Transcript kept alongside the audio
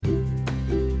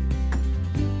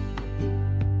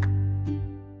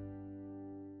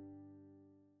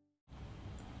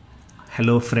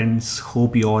Hello friends,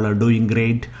 hope you all are doing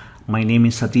great. My name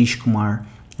is Satish Kumar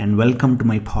and welcome to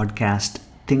my podcast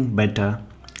Think Better,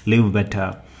 Live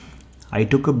Better. I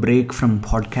took a break from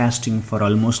podcasting for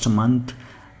almost a month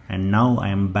and now I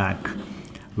am back.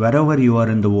 Wherever you are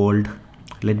in the world,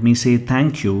 let me say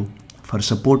thank you for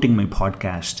supporting my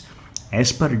podcast.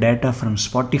 As per data from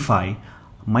Spotify,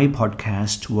 my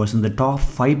podcast was in the top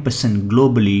 5%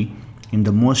 globally in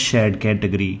the most shared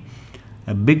category.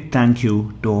 A big thank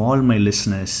you to all my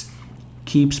listeners.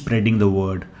 Keep spreading the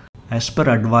word. As per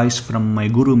advice from my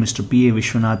guru Mr. P.A.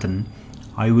 Vishwanathan,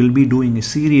 I will be doing a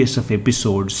series of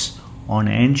episodes on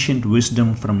ancient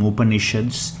wisdom from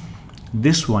Upanishads,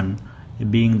 this one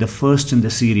being the first in the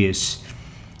series.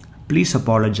 Please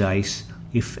apologize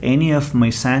if any of my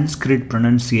Sanskrit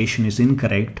pronunciation is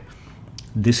incorrect.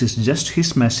 This is just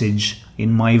his message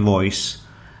in my voice.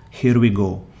 Here we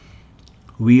go.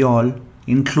 We all,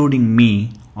 including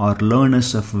me, are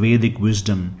learners of Vedic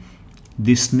wisdom.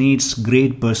 This needs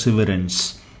great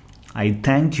perseverance. I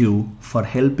thank you for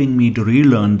helping me to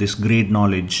relearn this great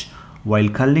knowledge while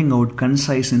culling out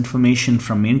concise information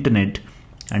from internet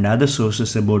and other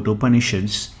sources about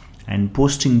Upanishads and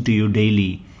posting to you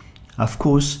daily. Of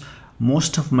course,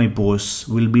 most of my posts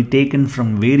will be taken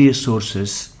from various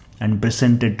sources and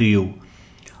presented to you.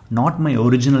 Not my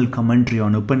original commentary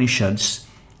on Upanishads.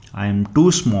 I am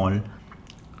too small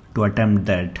to attempt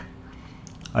that.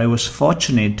 I was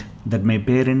fortunate that my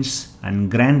parents and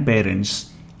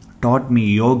grandparents taught me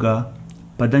yoga,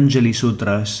 Patanjali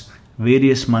Sutras,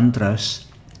 various mantras,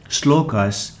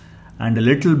 slokas, and a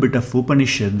little bit of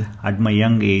Upanishad at my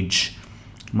young age.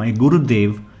 My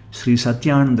Gurudev, Sri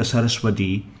Satyananda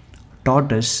Saraswati,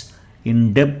 taught us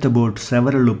in depth about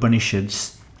several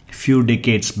Upanishads few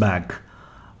decades back.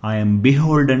 I am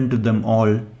beholden to them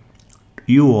all,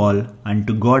 you all, and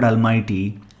to God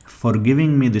Almighty for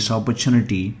giving me this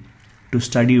opportunity to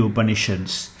study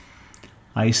Upanishads.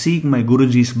 I seek my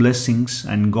Guruji's blessings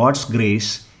and God's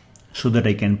grace so that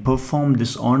I can perform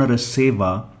this onerous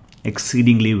seva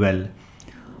exceedingly well.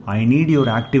 I need your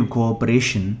active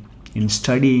cooperation in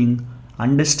studying,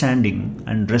 understanding,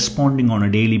 and responding on a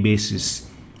daily basis.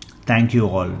 Thank you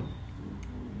all.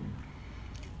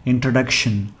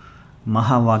 Introduction.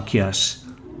 Mahavakyas.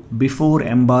 Before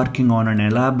embarking on an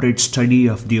elaborate study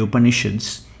of the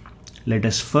Upanishads, let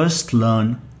us first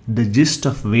learn the gist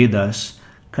of Vedas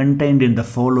contained in the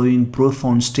following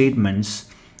profound statements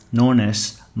known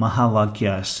as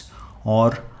Mahavakyas,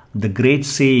 or the great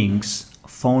sayings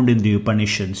found in the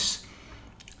Upanishads.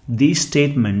 These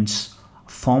statements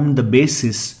form the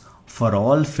basis for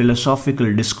all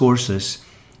philosophical discourses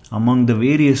among the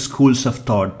various schools of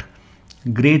thought,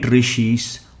 great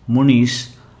rishis,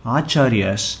 munis,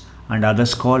 acharyas, and other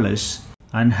scholars,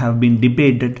 and have been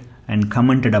debated and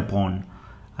commented upon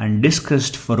and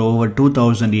discussed for over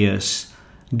 2000 years,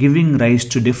 giving rise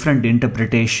to different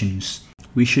interpretations.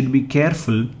 We should be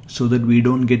careful so that we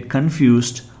don't get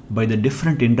confused by the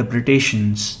different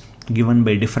interpretations given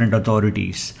by different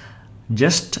authorities.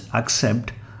 Just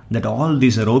accept that all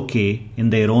these are okay in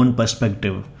their own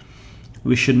perspective.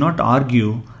 We should not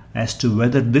argue as to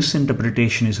whether this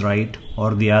interpretation is right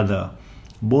or the other.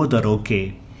 Both are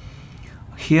okay.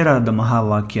 Here are the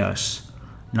Mahavakyas.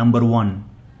 Number 1.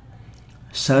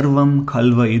 Sarvam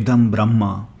Kalva Idam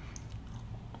Brahma.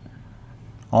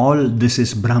 All this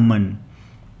is Brahman.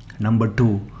 Number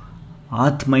 2.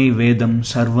 Atmai Vedam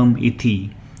Sarvam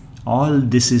Iti. All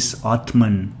this is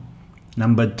Atman.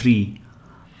 Number 3.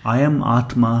 I am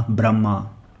Atma Brahma.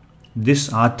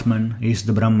 This Atman is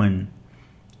the Brahman.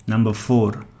 Number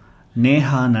 4.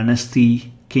 Neha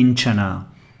Nanasti Kinchana.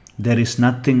 There is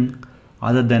nothing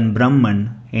other than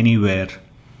Brahman anywhere.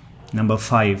 Number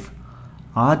 5.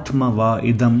 Atma va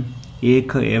idam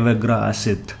eka evagra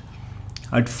asit.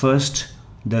 At first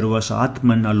there was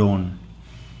Atman alone.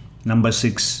 Number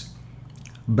 6.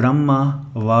 Brahma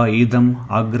va idam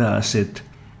agra asit.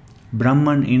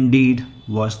 Brahman indeed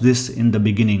was this in the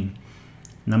beginning.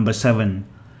 Number 7.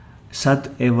 Sat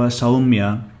eva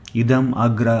saumya idam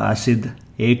agra asid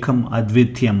ekam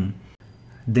advityam.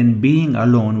 Then being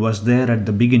alone was there at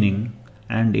the beginning,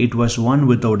 and it was one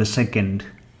without a second.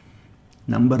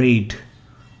 Number 8.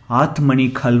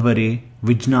 Atmani Khalvare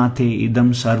Vijnate Idam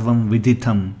Sarvam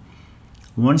Viditham.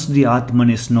 Once the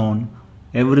Atman is known,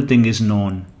 everything is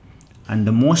known. And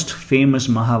the most famous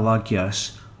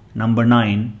Mahavakyas. Number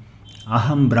 9.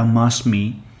 Aham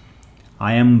Brahmasmi.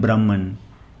 I am Brahman.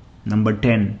 Number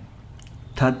 10.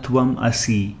 Tattvam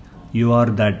Asi. You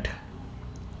are that.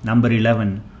 Number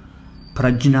 11.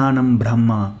 Prajnanam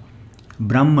Brahma.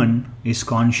 Brahman is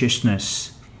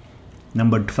consciousness.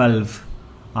 Number 12.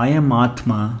 I am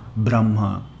Atma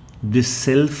Brahma. This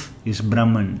self is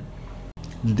Brahman.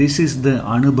 This is the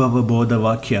Anubhava Bodha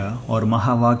Vakya or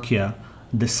Mahavakya,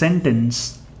 the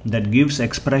sentence that gives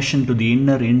expression to the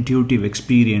inner intuitive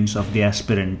experience of the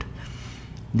aspirant.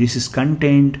 This is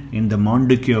contained in the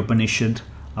Mandukya Upanishad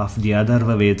of the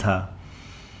Atharva Veda.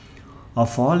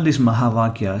 Of all these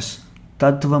Mahavakyas,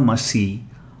 Tattvamasi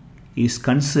is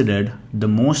considered the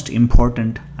most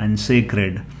important and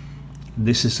sacred.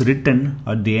 This is written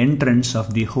at the entrance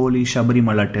of the holy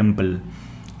Shabarimala temple.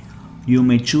 You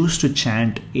may choose to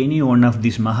chant any one of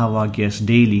these Mahavakyas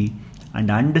daily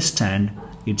and understand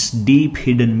its deep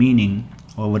hidden meaning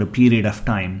over a period of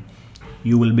time.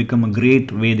 You will become a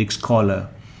great Vedic scholar.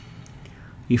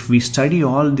 If we study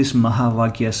all these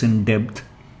Mahavakyas in depth,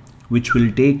 which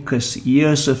will take us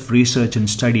years of research and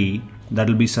study, that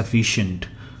will be sufficient.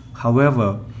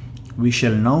 However, we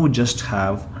shall now just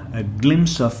have a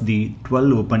glimpse of the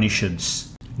 12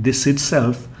 Upanishads. This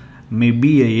itself may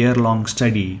be a year-long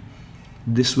study.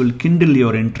 This will kindle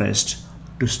your interest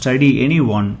to study any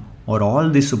one or all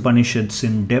these Upanishads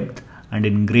in depth and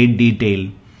in great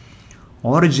detail.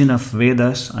 Origin of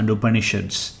Vedas and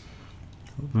Upanishads.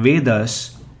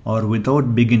 Vedas are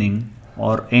without beginning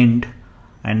or end,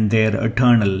 and they are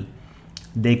eternal.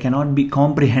 They cannot be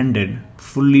comprehended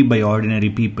fully by ordinary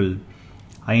people.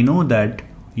 I know that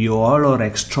you all are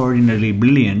extraordinarily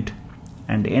brilliant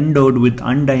and endowed with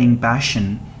undying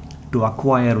passion to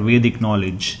acquire Vedic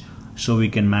knowledge, so we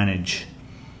can manage.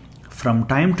 From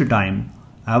time to time,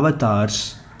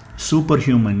 avatars,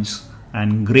 superhumans,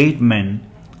 and great men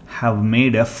have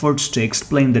made efforts to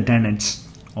explain the tenets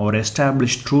or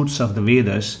established truths of the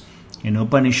Vedas in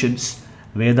Upanishads,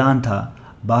 Vedanta,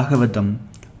 Bhagavatam,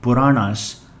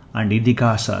 Puranas, and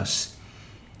Idihasas.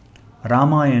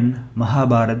 Ramayana,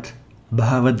 Mahabharata,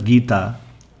 Bhagavad Gita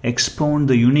expound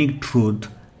the unique truth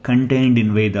contained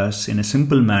in Vedas in a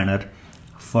simple manner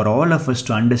for all of us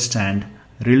to understand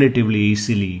relatively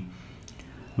easily.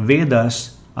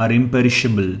 Vedas are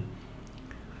imperishable.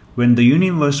 When the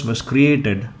universe was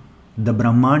created, the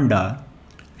Brahmanda,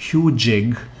 huge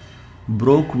egg,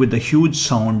 broke with a huge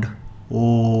sound,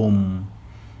 Om.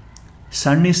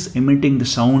 Sun is emitting the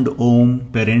sound Om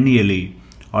perennially.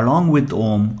 Along with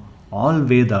Om, all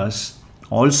Vedas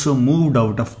also moved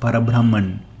out of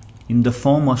Parabrahman in the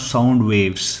form of sound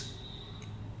waves.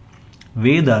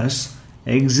 Vedas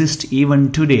exist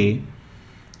even today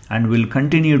and will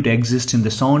continue to exist in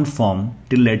the sound form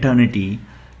till eternity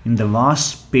in the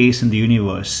vast space in the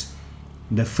universe.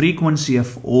 The frequency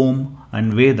of Om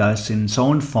and Vedas in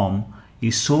sound form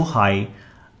is so high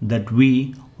that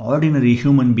we, ordinary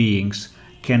human beings,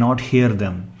 cannot hear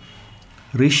them.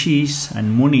 Rishis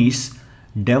and Munis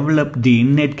developed the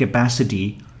innate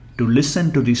capacity to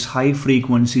listen to these high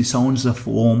frequency sounds of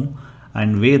Om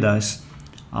and Vedas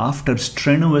after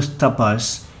strenuous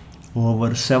tapas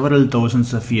over several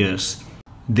thousands of years.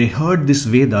 They heard these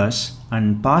Vedas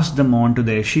and passed them on to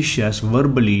their Shishyas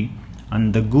verbally,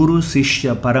 and the Guru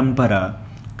Sishya Parampara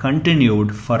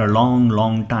continued for a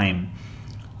long time.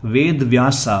 Ved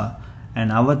Vyasa,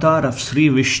 an avatar of Sri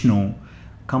Vishnu,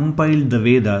 compiled the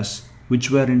Vedas,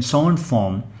 which were in sound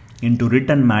form, into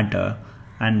written matter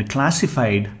and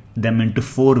classified them into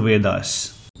 4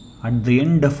 Vedas. At the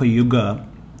end of a yuga,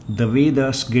 the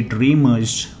Vedas get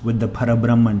remerged with the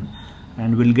Parabrahman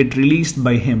and will get released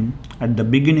by him at the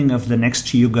beginning of the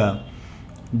next yuga.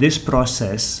 This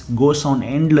process goes on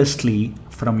endlessly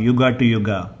from yuga to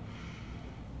yuga.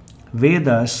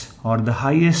 Vedas are the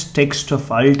highest text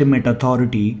of ultimate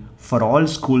authority for all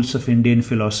schools of Indian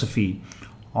philosophy.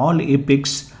 All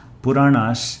epics,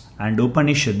 Puranas, and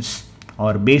Upanishads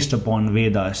are based upon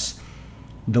Vedas.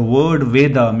 The word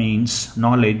Veda means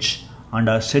knowledge and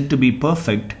are said to be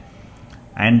perfect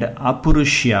and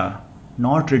Apurushya,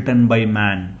 not written by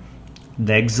man.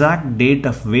 The exact date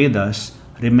of Vedas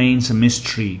remains a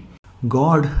mystery.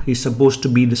 God is supposed to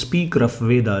be the speaker of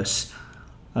Vedas.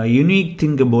 A unique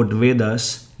thing about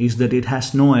Vedas is that it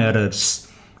has no errors.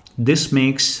 This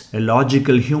makes a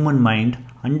logical human mind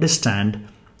understand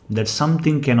that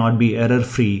something cannot be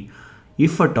error-free,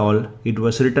 if at all it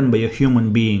was written by a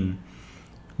human being.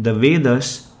 The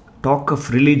Vedas talk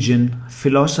of religion,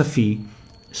 philosophy,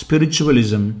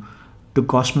 spiritualism, to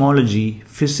cosmology,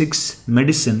 physics,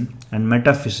 medicine, and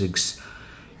metaphysics.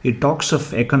 It talks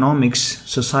of economics,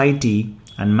 society,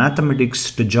 and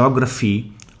mathematics to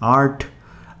geography, art,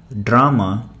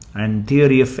 drama, and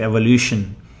theory of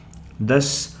evolution.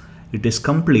 Thus, it is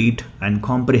complete and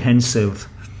comprehensive.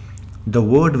 The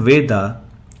word Veda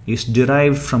is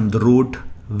derived from the root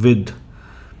Vid,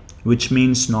 which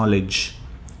means knowledge.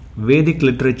 Vedic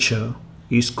literature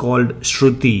is called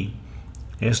Shruti,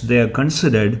 as they are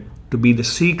considered to be the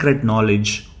secret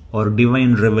knowledge or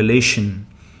divine revelation.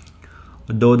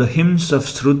 Though the hymns of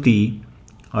Shruti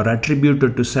are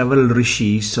attributed to several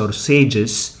rishis or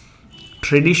sages,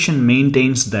 tradition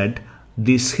maintains that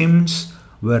these hymns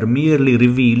were merely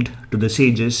revealed to the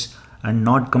sages and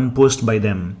not composed by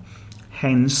them.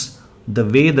 Hence, the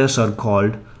Vedas are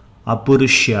called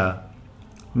Apurusha,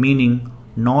 meaning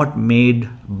not made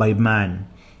by man,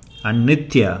 and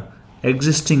Nitya,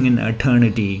 existing in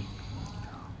eternity,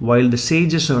 while the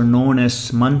sages are known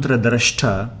as Mantra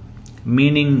Drashta,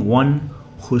 meaning one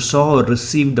who saw or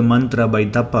received the mantra by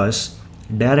tapas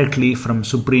directly from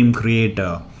Supreme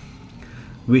Creator.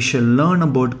 We shall learn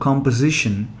about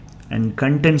composition and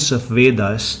contents of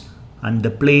Vedas and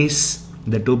the place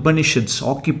that Upanishads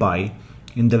occupy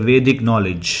in the Vedic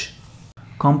knowledge.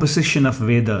 Composition of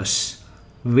Vedas.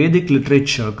 Vedic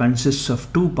literature consists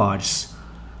of two parts,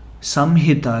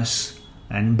 Samhitas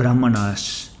and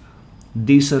Brahmanas.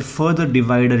 These are further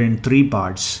divided in three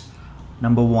parts.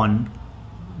 Number 1,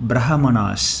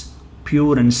 Brahmanas,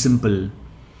 pure and simple.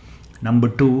 Number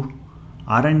 2,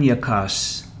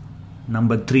 Aranyakas.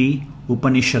 Number 3,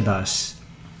 Upanishadas.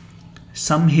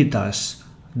 Samhitas.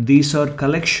 These are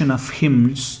collection of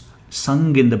hymns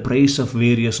sung in the praise of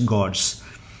various gods.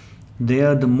 They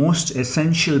are the most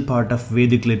essential part of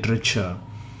Vedic literature.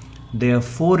 They are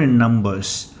 4 in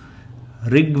numbers: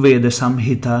 Rigveda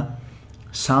Samhita,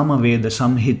 Samaveda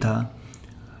Samhita,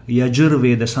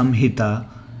 Yajurveda Samhita,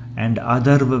 and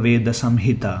Atharva Veda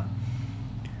Samhita.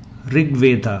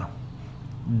 Rigveda.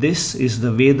 This is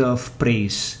the Veda of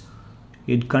praise.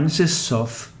 It consists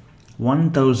of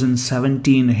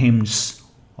 1017 hymns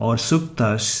or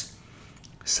suktas,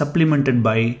 supplemented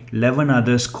by 11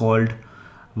 others called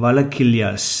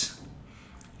Valakilyas.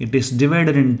 It is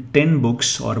divided in 10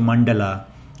 books or mandala.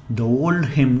 The old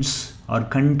hymns are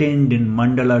contained in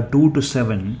mandala 2 to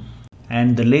 7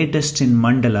 and the latest in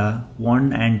mandala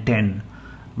 1 and 10.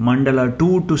 Mandala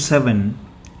 2 to 7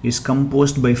 is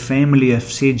composed by family of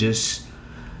sages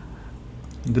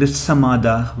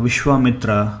Gritsamada,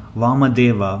 Vishwamitra,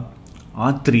 Vamadeva,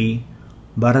 Atri,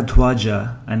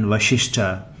 Bharadwaja and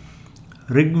Vashishta.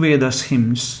 Rigveda's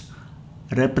hymns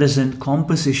represent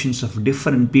compositions of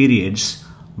different periods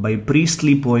by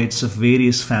priestly poets of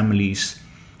various families.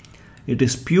 It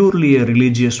is purely a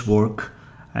religious work,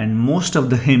 and most of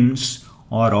the hymns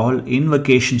are all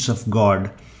invocations of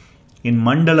God. In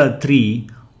Mandala 3,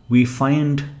 we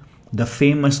find the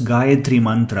famous Gayatri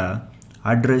mantra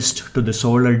addressed to the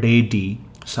solar deity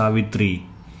Savitri.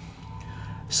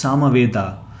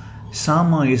 Samaveda.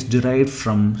 Sama is derived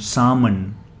from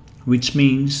Saman, which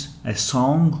means a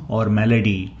song or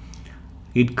melody.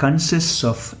 It consists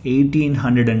of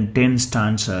 1810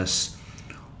 stanzas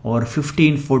or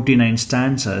 1549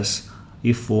 stanzas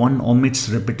if one omits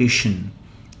repetition.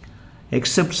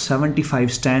 Except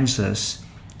 75 stanzas,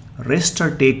 rest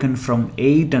are taken from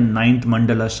 8th and 9th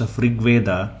mandalas of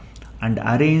Rigveda and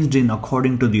arranged in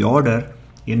according to the order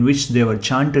in which they were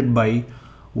chanted by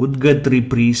Udgatri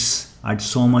priests at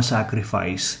Soma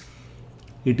sacrifice.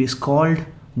 It is called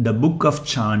the Book of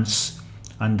Chants,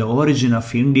 and the origin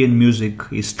of Indian music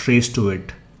is traced to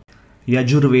it.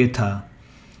 Yajurveda.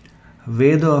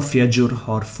 Veda of Yajur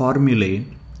or formulae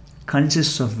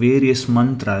consists of various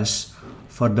mantras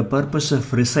for the purpose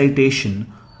of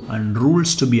recitation and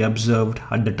rules to be observed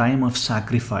at the time of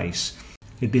sacrifice.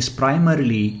 It is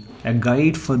primarily a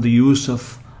guide for the use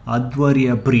of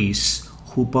Advarya priests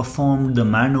who performed the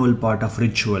manual part of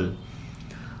ritual.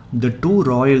 The two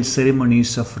royal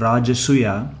ceremonies of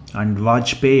Rajasuya and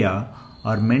Vajpeya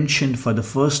are mentioned for the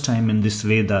first time in this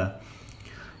Veda.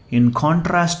 In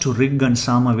contrast to Rig and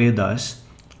Sama Vedas,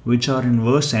 which are in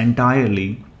verse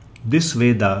entirely, this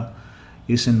Veda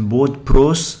is in both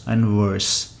prose and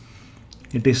verse.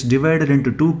 It is divided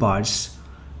into two parts,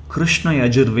 Krishna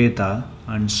Yajurveda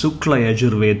and Sukla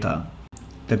Yajurveda.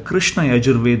 The Krishna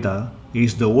Yajurveda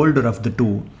is the older of the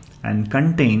two and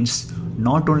contains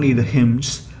not only the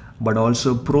hymns but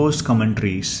also prose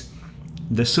commentaries.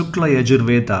 The Sukla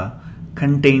Yajurveda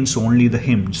contains only the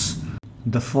hymns.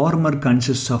 The former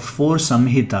consists of 4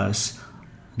 Samhitas,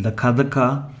 the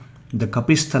Kadaka, the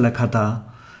Kapisthala Katha,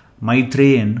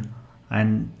 Maitreyan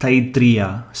and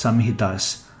Taitriya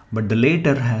Samhitas, but the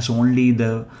later has only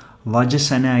the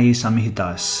Vajasanai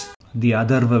Samhitas. The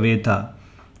Atharva Veda.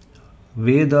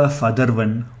 Veda of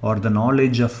Atharvan, or the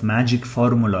knowledge of magic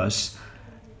formulas,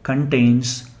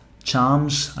 contains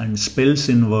charms and spells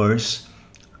in verse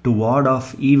to ward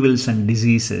off evils and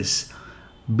diseases.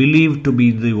 Believed to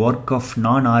be the work of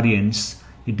non-Aryans,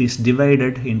 it is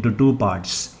divided into two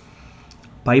parts,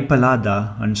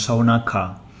 Paipalada and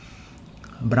Saunaka.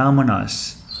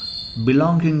 Brahmanas.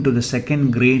 Belonging to the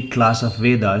second great class of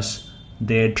Vedas,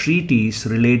 Their treatise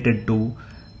related to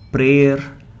prayer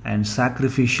and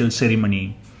sacrificial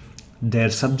ceremony. Their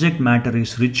subject matter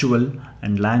is ritual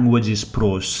and language is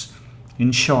prose.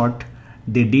 In short,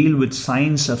 they deal with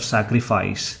science of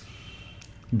sacrifice.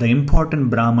 The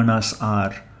important Brahmanas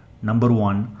are: number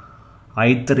 1,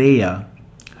 Aitareya,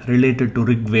 related to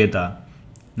Rig Veda.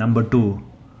 Number 2,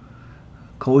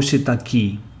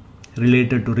 Kaushitaki,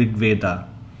 related to Rig Veda.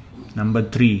 Number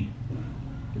 3,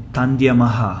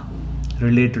 Tandyamaha,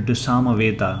 related to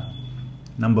Samaveda.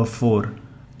 Number 4,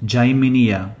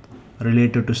 Jaiminiya,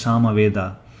 related to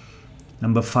Samaveda.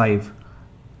 Number 5,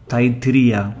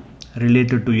 Taittiriya,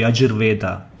 related to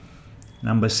Yajurveda.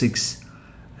 Number 6,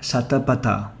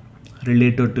 Satapatha,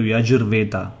 related to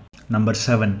Yajurveda. Number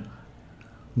 7,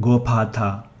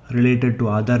 Gopatha, related to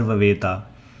Atharva Veda.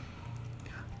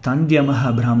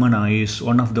 Tandyamaha Brahmana is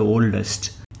one of the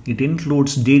oldest. It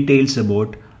includes details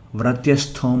about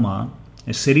Vratyasthoma,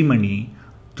 a ceremony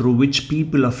through which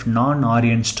people of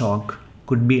non-Aryan stock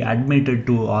could be admitted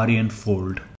to Aryan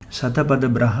fold.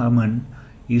 Satapatha Brahman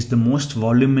is the most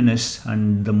voluminous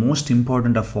and the most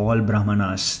important of all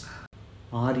Brahmanas.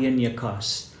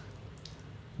 Aryanyakas.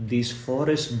 These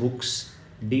forest books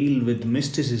deal with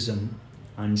mysticism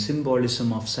and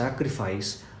symbolism of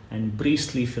sacrifice and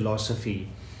priestly philosophy.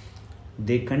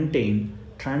 They contain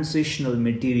transitional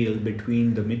material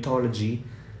between the mythology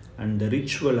and the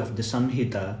ritual of the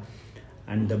Samhita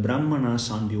and the Brahmanas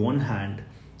on the one hand,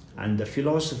 and the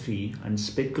philosophy and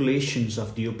speculations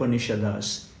of the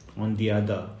Upanishads on the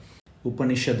other.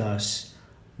 Upanishads,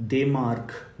 they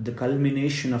mark the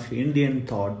culmination of Indian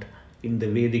thought in the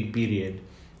Vedic period.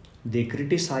 They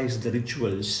criticize the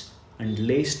rituals and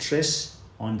lay stress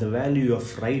on the value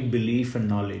of right belief and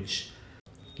knowledge.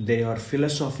 They are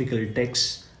philosophical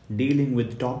texts dealing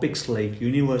with topics like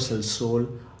universal soul,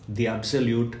 the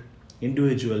absolute,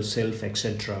 individual self,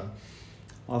 etc.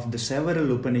 Of the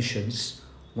several Upanishads,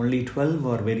 only 12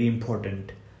 are very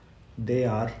important. They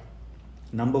are: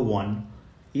 number 1,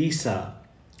 Isa,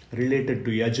 related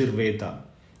to Yajurveda.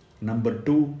 Number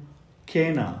 2,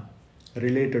 Kena,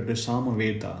 related to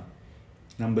Samaveda.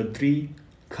 Number 3,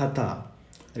 Katha,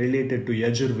 related to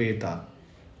Yajurveda.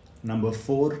 Number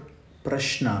 4,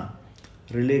 Prashna,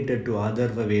 related to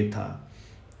Atharva Veda.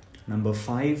 Number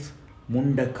 5,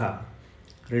 Mundaka,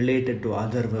 related to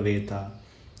Atharva Veda.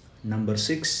 Number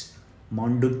 6,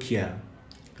 Mandukya,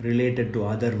 related to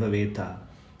Atharva Veda.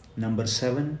 Number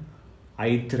 7,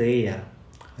 Aitareya,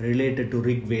 related to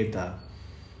Rig Veda.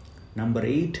 Number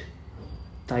 8,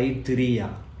 Taittiriya,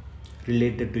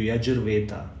 related to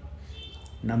Yajurveda.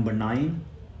 Number 9,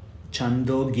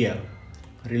 Chandogya,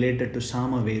 related to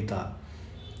Samaveda.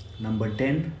 Number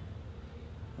 10,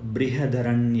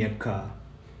 Brihadaranyaka,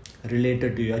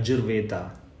 related to Yajurveda.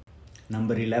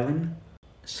 Number 11,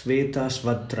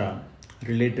 Svetasvatra,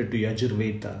 related to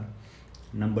Yajurveda.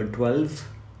 Number 12,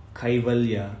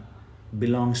 Kaivalya,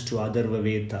 belongs to Atharva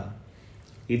Veda.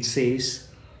 It says,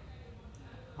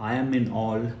 I am in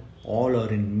all are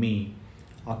in me.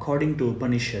 According to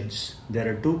Upanishads, there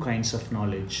are two kinds of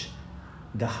knowledge,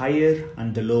 the higher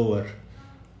and the lower.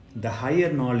 The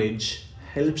higher knowledge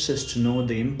helps us to know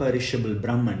the imperishable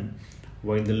Brahman,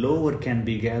 while the lower can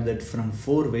be gathered from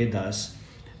 4 Vedas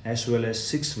as well as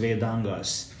 6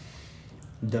 Vedangas.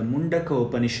 The Mundaka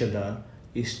Upanishad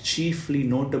is chiefly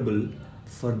notable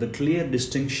for the clear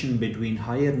distinction between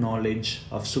higher knowledge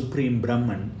of Supreme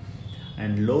Brahman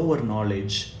and lower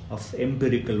knowledge of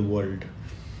empirical world.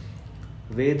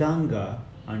 Vedanga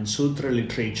and Sutra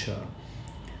literature.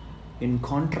 In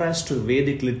contrast to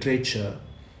Vedic literature,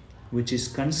 which is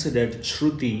considered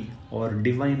Shruti or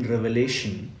divine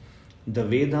revelation, the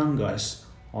Vedangas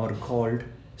are called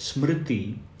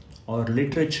Smriti or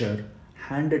literature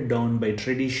handed down by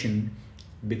tradition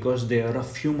because they are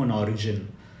of human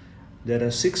origin. There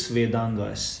are 6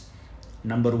 Vedangas.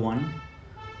 Number 1,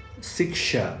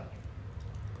 Siksha,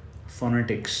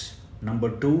 phonetics. Number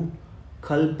 2,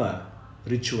 Kalpa,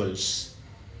 rituals.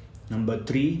 Number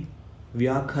 3,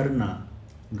 Vyakarna,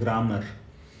 grammar.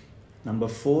 Number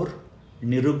 4,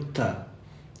 Nirukta,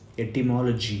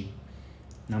 etymology.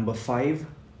 Number 5,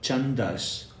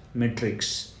 Chandas,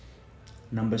 metrics.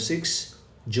 Number 6,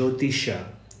 Jyotisha,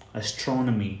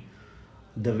 astronomy.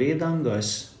 The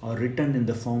Vedangas are written in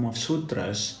the form of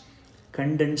sutras,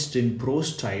 condensed in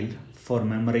prose style for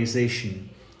memorization.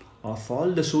 Of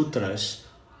all the sutras,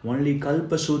 only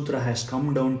Kalpa Sutra has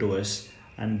come down to us,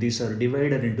 and these are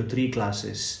divided into 3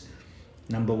 classes.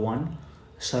 Number 1,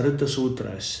 Saruta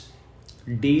Sutras,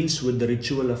 deals with the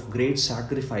ritual of great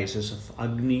sacrifices of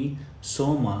Agni,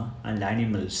 Soma and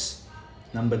animals.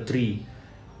 Number 3,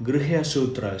 Grihya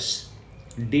Sutras,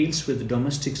 deals with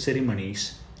domestic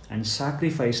ceremonies and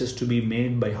sacrifices to be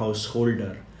made by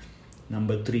householder.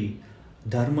 Number 3,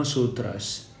 Dharma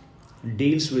Sutras,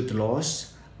 deals with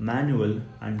laws, manual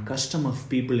and custom of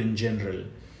people in general.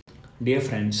 Dear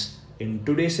friends, in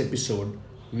today's episode,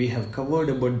 we have covered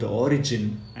about the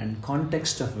origin and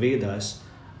context of Vedas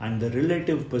and the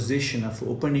relative position of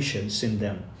Upanishads in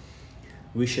them.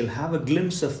 We shall have a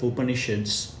glimpse of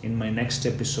Upanishads in my next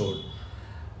episode.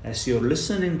 As you're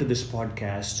listening to this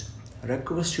podcast, I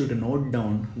request you to note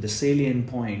down the salient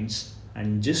points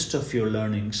and gist of your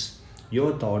learnings,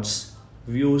 your thoughts,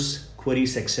 views,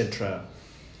 queries, etc.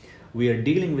 We are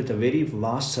dealing with a very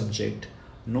vast subject.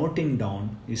 Noting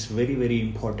down is very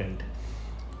important.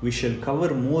 We shall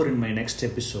cover more in my next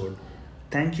episode.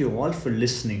 Thank you all for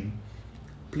listening.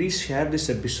 Please share this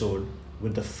episode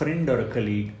with a friend or a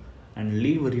colleague and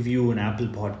leave a review on Apple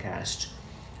Podcast.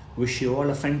 Wish you all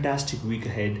a fantastic week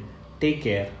ahead. Take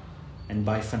care and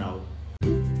bye for now.